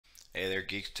Hey there,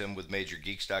 Geeks. Tim with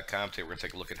MajorGeeks.com. Today we're going to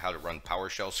take a look at how to run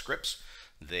PowerShell scripts.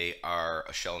 They are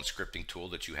a shell and scripting tool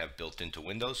that you have built into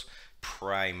Windows,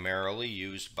 primarily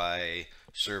used by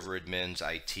server admins,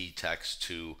 IT techs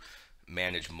to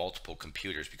manage multiple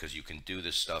computers, because you can do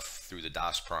this stuff through the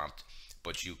DOS prompt,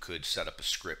 but you could set up a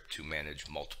script to manage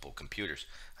multiple computers.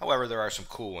 However, there are some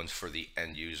cool ones for the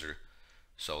end user.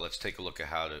 So let's take a look at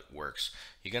how it works.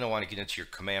 You're going to want to get into your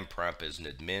command prompt as an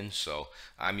admin. So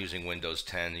I'm using Windows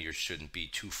 10. You shouldn't be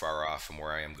too far off from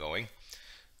where I am going.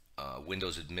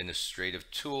 Windows Administrative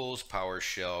Tools,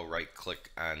 PowerShell, right click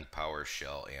on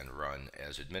PowerShell and run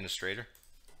as administrator.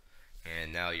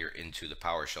 And now you're into the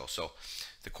PowerShell. So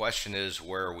the question is,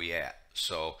 where are we at?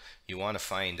 So you want to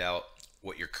find out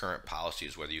what your current policy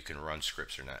is, whether you can run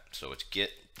scripts or not. So it's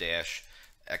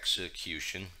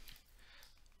git-execution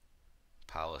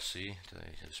policy. Did I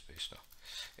hit a space? No.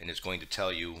 And it's going to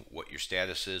tell you what your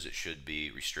status is. It should be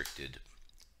restricted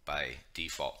by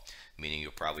default, meaning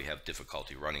you'll probably have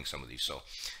difficulty running some of these. So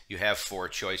you have 4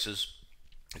 choices.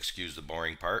 Excuse the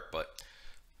boring part, but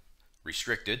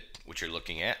restricted, which you're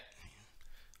looking at,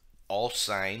 all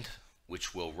signed,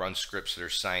 which will run scripts that are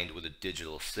signed with a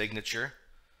digital signature,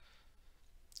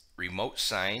 remote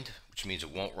signed, which means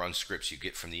it won't run scripts you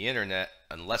get from the internet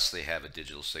unless they have a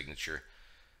digital signature,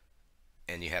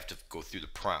 and you have to go through the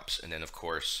prompts. And then of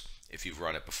course, if you've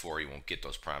run it before, you won't get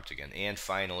those prompts again. And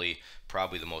finally,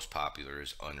 probably the most popular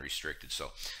is unrestricted.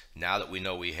 So now that we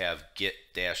know we have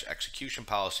git-execution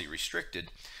policy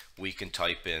restricted, we can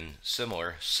type in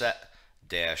similar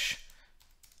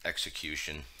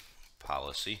set-execution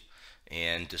policy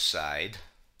and decide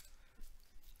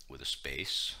with a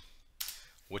space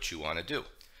what you want to do.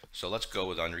 So let's go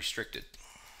with unrestricted.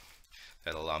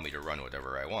 That'll allow me to run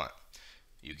whatever I want.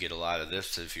 You get a lot of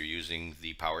this if you're using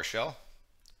the PowerShell.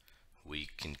 We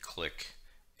can click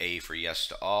A for yes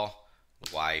to all,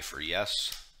 Y for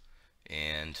yes,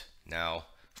 and now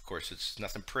of course it's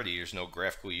nothing pretty. There's no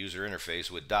graphical user interface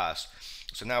with DOS.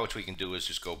 So now what we can do is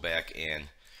just go back and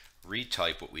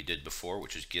retype what we did before,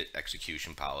 which is git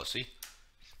execution policy.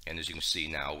 And as you can see,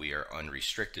 now we are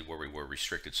unrestricted where we were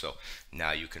restricted, so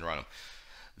now you can run them.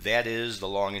 That is the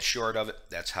long and short of it.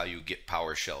 That's how you get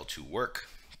PowerShell to work.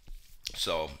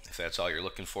 So if that's all you're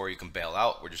looking for, you can bail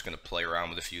out. We're just going to play around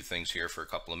with a few things here for a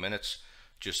couple of minutes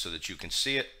just so that you can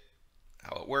see it,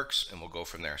 how it works, and we'll go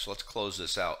from there. So let's close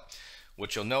this out.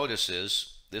 What you'll notice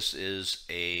is this is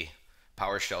a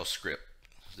PowerShell script.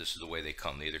 This is the way they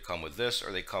come. They either come with this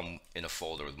or they come in a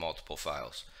folder with multiple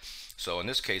files. So in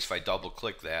this case, if I double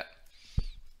click that,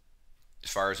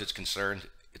 as far as it's concerned,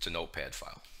 it's a notepad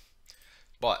file.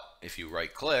 But if you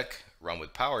right click, run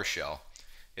with PowerShell,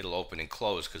 it'll open and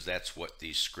close, because that's what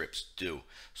these scripts do.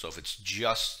 So if it's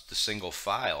just the single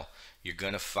file, you're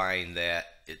going to find that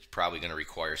it's probably going to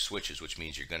require switches, which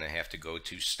means you're going to have to go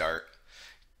to start,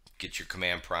 get your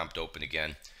command prompt open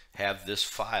again, have this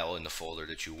file in the folder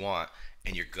that you want,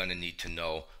 and you're going to need to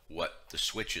know what the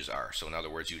switches are. So in other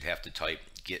words, you'd have to type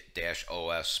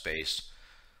git-os space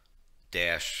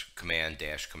dash command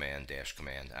dash command dash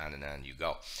command, on and on you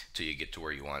go till you get to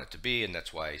where you want it to be. And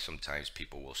that's why sometimes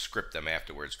people will script them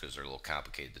afterwards, because they're a little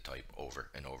complicated to type over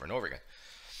and over and over again.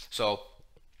 So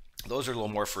those are a little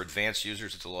more for advanced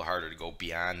users. It's a little harder to go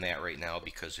beyond that right now,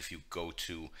 because if you go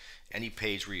to any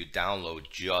page where you download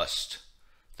just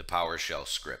the PowerShell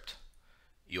script,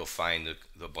 you'll find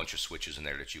the bunch of switches in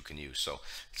there that you can use. So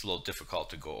it's a little difficult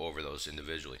to go over those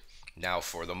individually. Now,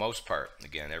 for the most part,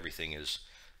 again, everything is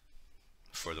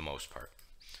for the most part.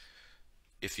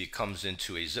 If it comes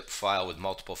into a zip file with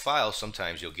multiple files,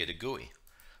 sometimes you'll get a GUI.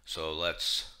 So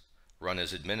let's run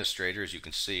as administrator. As you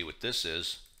can see, what this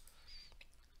is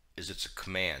it's a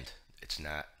command. It's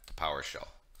not the PowerShell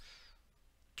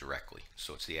directly.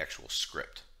 So it's the actual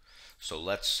script. So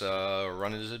let's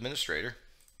run it as administrator.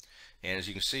 And as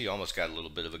you can see, you almost got a little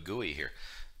bit of a GUI here.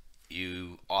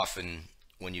 You often,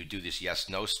 when you do this yes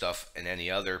no stuff and any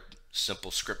other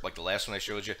simple script like the last one I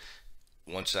showed you,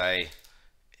 once I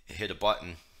hit a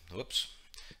button, whoops,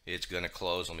 it's going to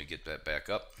close. Let me get that back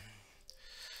up.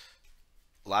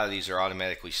 A lot of these are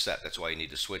automatically set. That's why you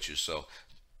need the switches. So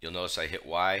you'll notice I hit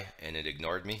Y and it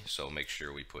ignored me. So make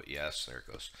sure we put yes. There it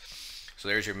goes. So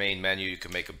there's your main menu. You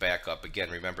can make a backup.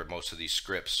 Again, remember, most of these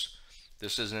scripts,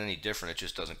 this isn't any different. It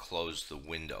just doesn't close the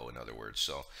window, in other words.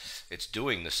 So it's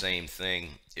doing the same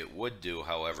thing it would do.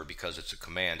 However, because it's a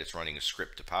command, it's running a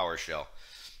script to PowerShell,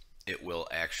 it will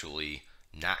actually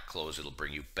not close. It'll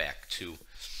bring you back to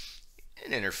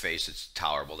an interface that's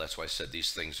tolerable. That's why I said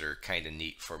these things are kind of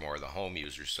neat for more of the home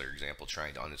users. For example,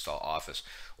 trying to uninstall Office,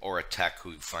 or a tech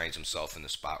who finds himself in the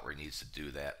spot where he needs to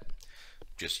do that,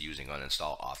 just using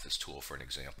uninstall Office tool for an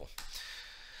example.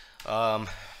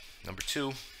 Number two,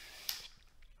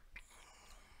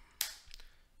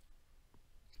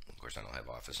 of course I don't have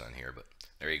Office on here, but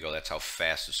there you go. That's how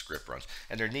fast the script runs.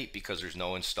 And they're neat because there's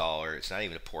no installer. It's not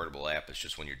even a portable app. It's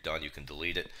just when you're done, you can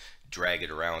delete it, drag it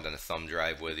around on a thumb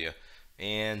drive with you,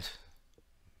 and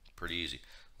pretty easy.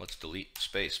 Let's delete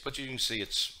space. But you can see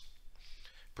it's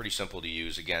pretty simple to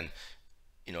use. Again,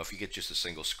 you know, if you get just a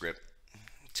single script,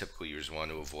 typically you just want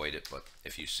to avoid it. But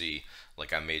if you see,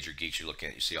 like on Major Geeks, you're looking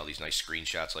at, you see all these nice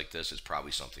screenshots like this, it's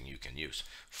probably something you can use.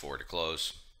 4 to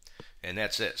close. And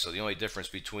that's it. So the only difference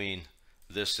between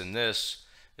this and this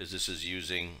is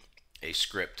using a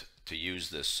script to use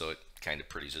this, so it kind of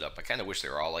pretties it up. I kind of wish they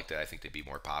were all like that. I think they'd be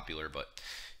more popular, but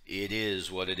it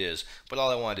is what it is. But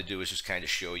all I wanted to do is just kind of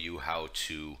show you how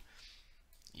to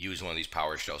use one of these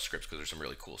PowerShell scripts, because there's some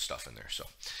really cool stuff in there. So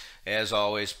as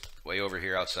always, way over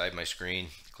here outside my screen,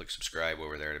 click subscribe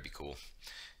over there to be cool.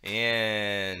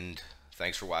 And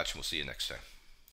thanks for watching. We'll see you next time.